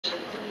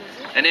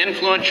an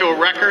influential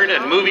record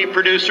and movie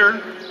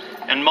producer,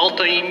 and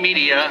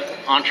multimedia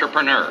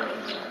entrepreneur.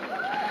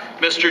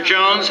 Mr.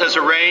 Jones has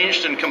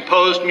arranged and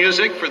composed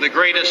music for the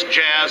greatest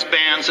jazz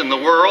bands in the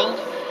world,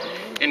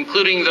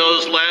 including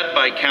those led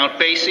by Count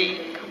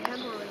Basie,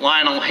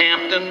 Lionel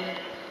Hampton,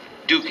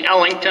 Duke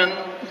Ellington,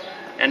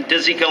 and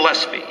Dizzy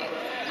Gillespie.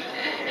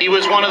 He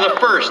was one of the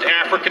first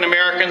African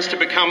Americans to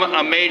become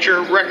a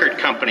major record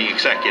company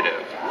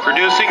executive,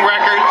 producing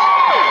records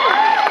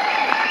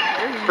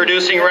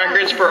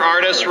for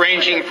artists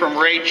ranging from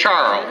Ray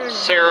Charles,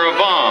 Sarah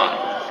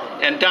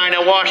Vaughan, and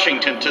Dinah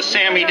Washington to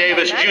Sammy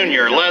Davis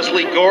Jr.,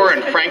 Leslie Gore,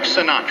 and Frank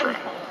Sinatra.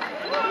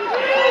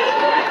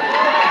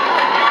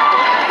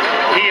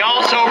 He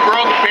also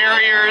broke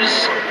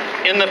barriers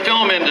in the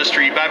film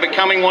industry by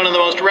becoming one of the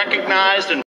most recognized and